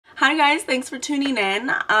Hi guys, thanks for tuning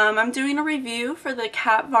in. I'm doing a review for the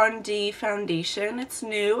Kat Von D foundation. It's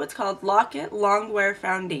new. It's called Lock It Longwear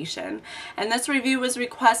Foundation. And this review was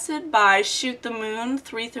requested by Shoot the Moon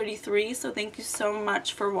 333, so thank you so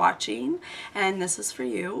much for watching. And this is for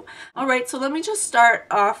you. Alright, so let me just start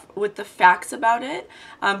off with the facts about it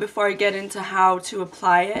before I get into how to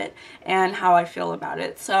apply it and how I feel about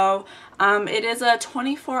it. So it is a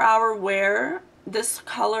 24-hour wear. This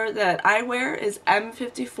color that I wear is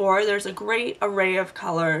M54. There's a great array of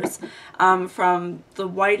colors from the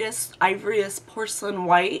whitest, ivoriest porcelain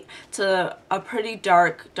white to a pretty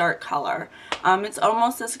dark color. It's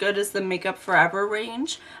almost as good as the Makeup Forever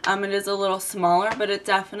range. It is a little smaller, but it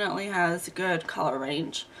definitely has good color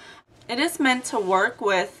range. It is meant to work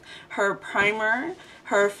with her primer,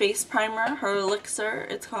 her face primer, her elixir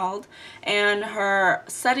it's called, and her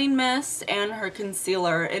setting mist and her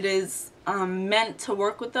concealer. It is meant to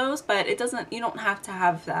work with those, but it doesn't, you don't have to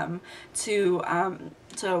have them to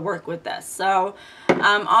work with this. So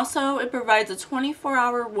also it provides a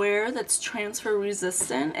 24-hour wear that's transfer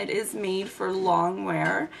resistant. It is made for long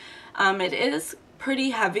wear. It is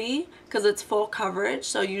pretty heavy because it's full coverage,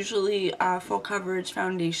 so usually full coverage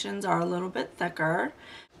foundations are a little bit thicker.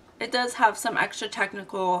 It does have some extra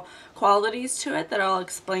technical qualities to it that I'll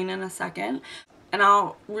explain in a second, and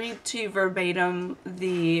I'll read to you verbatim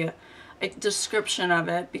the description of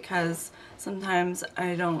it because sometimes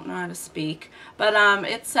I don't know how to speak. But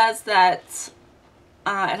it says that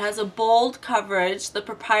it has a bold coverage.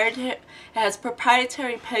 It has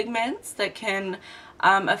proprietary pigments that can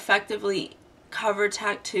effectively cover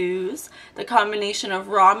tattoos. The combination of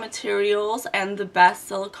raw materials and the best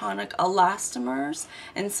siliconic elastomers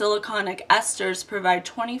and siliconic esters provide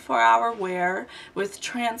 24-hour wear with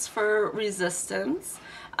transfer resistance.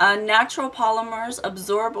 Natural polymers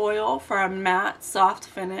absorb oil for a matte, soft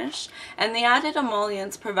finish, and the added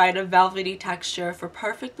emollients provide a velvety texture for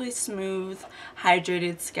perfectly smooth,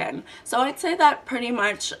 hydrated skin. So I'd say that pretty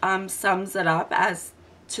much sums it up as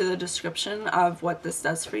to the description of what this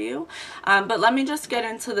does for you. But let me just get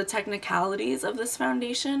into the technicalities of this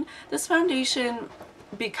foundation. This foundation,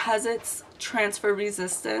 because it's transfer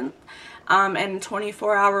resistant and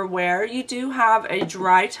 24-hour wear, you do have a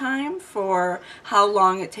dry time for how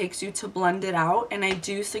long it takes you to blend it out, and I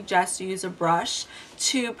do suggest you use a brush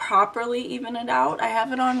to properly even it out. I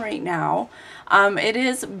have it on right now. It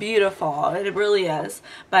is beautiful, it really is,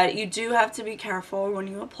 but you do have to be careful when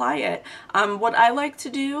you apply it. What I like to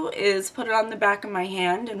do is put it on the back of my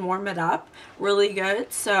hand and warm it up really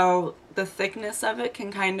good so the thickness of it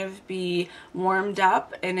can kind of be warmed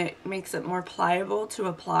up and it makes it more pliable to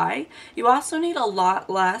apply. You also need a lot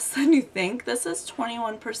less than you think. This is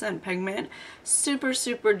 21% pigment, super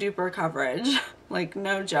duper coverage, like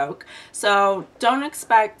no joke. So don't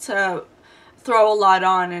expect to throw a lot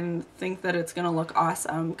on and think that it's gonna look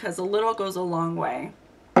awesome, because a little goes a long way.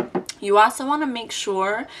 You also want to make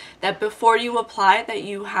sure that before you apply that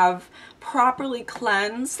you have properly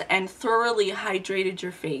cleansed and thoroughly hydrated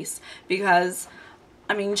your face, because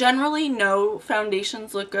I mean generally no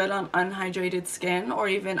foundations look good on unhydrated skin or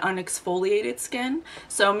even unexfoliated skin,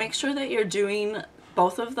 so make sure that you're doing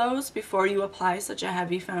both of those before you apply such a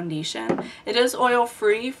heavy foundation. It is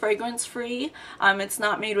oil-free, fragrance-free. It's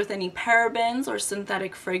not made with any parabens or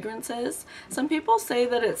synthetic fragrances. Some people say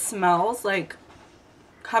that it smells like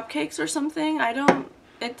cupcakes or something.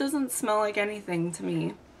 It doesn't smell like anything to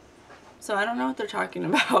me. So I don't know what they're talking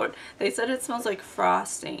about. They said it smells like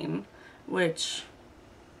frosting, which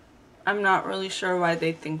I'm not really sure why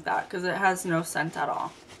they think that, because it has no scent at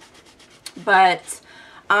all. But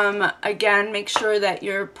again, make sure that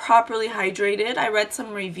you're properly hydrated. I read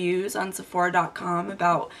some reviews on Sephora.com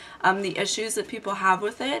about the issues that people have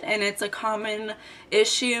with it, and it's a common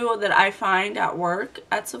issue that I find at work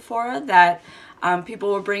at Sephora, that people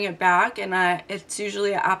will bring it back, and it's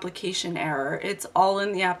usually an application error. It's all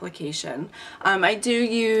in the application. I do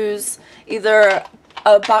use either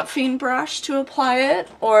a buffing brush to apply it,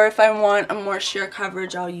 or if I want a more sheer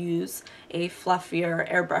coverage, I'll use a fluffier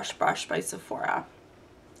airbrush brush by Sephora.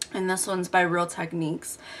 And this one's by Real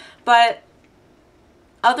Techniques. But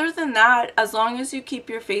other than that, as long as you keep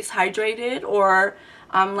your face hydrated, or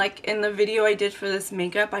like in the video I did for this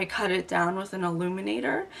makeup, I cut it down with an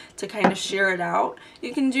illuminator to kind of sheer it out.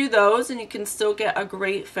 You can do those and you can still get a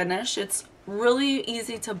great finish. It's really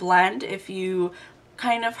easy to blend if you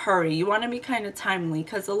kind of hurry. You want to be kind of timely,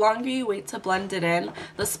 because the longer you wait to blend it in,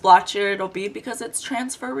 the splotchier it'll be, because it's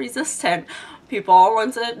transfer resistant. people.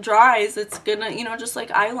 Once it dries, it's gonna, you know, just like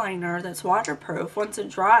eyeliner that's waterproof. Once it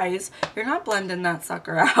dries, you're not blending that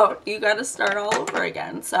sucker out. You got to start all over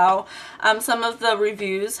again. So some of the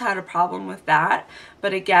reviews had a problem with that.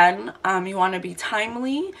 But again, you want to be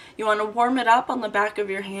timely. You want to warm it up on the back of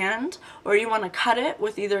your hand, or you want to cut it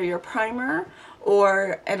with either your primer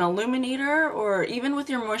or an illuminator, or even with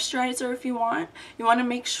your moisturizer if you want. You want to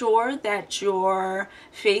make sure that your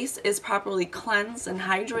face is properly cleansed and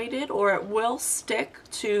hydrated, or it will stick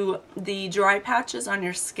to the dry patches on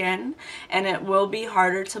your skin and it will be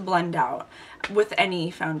harder to blend out with any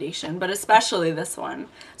foundation, but especially this one.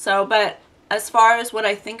 So, but as far as what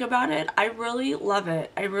I think about it, I really love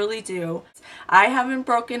it. I really do. I haven't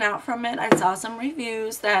broken out from it. I saw some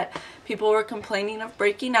reviews that people were complaining of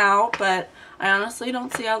breaking out, but I honestly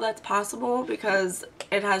don't see how that's possible because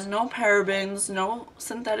it has no parabens, no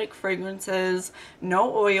synthetic fragrances,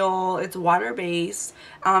 no oil. It's water-based,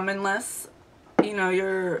 unless, you know,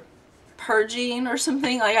 you're purging or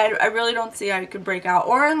something. Like, I really don't see how you could break out,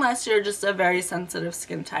 or unless you're just a very sensitive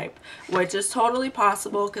skin type, which is totally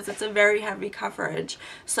possible because it's a very heavy coverage.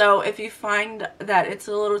 So if you find that it's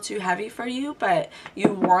a little too heavy for you, but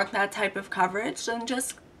you want that type of coverage, then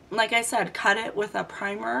just, like I said, cut it with a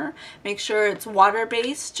primer. Make sure it's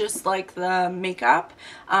water-based, just like the makeup.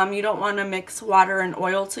 You don't want to mix water and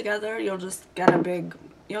oil together. You'll just get a big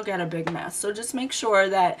mess. So just make sure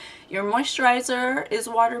that your moisturizer is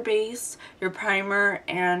water-based, your primer,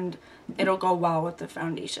 and it'll go well with the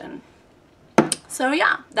foundation. So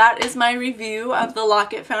yeah, that is my review of the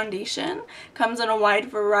Lock It foundation. Comes in a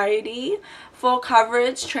wide variety, full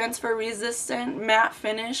coverage, transfer resistant, matte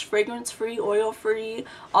finish, fragrance free, oil free,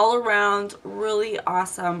 all around really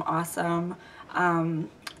awesome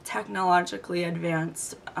technologically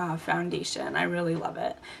advanced foundation. I really love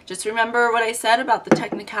it. Just remember what I said about the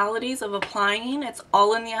technicalities of applying. It's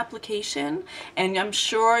all in the application, and I'm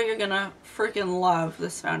sure you're gonna freaking love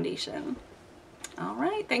this foundation.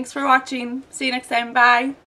 Alright, thanks for watching. See you next time. Bye.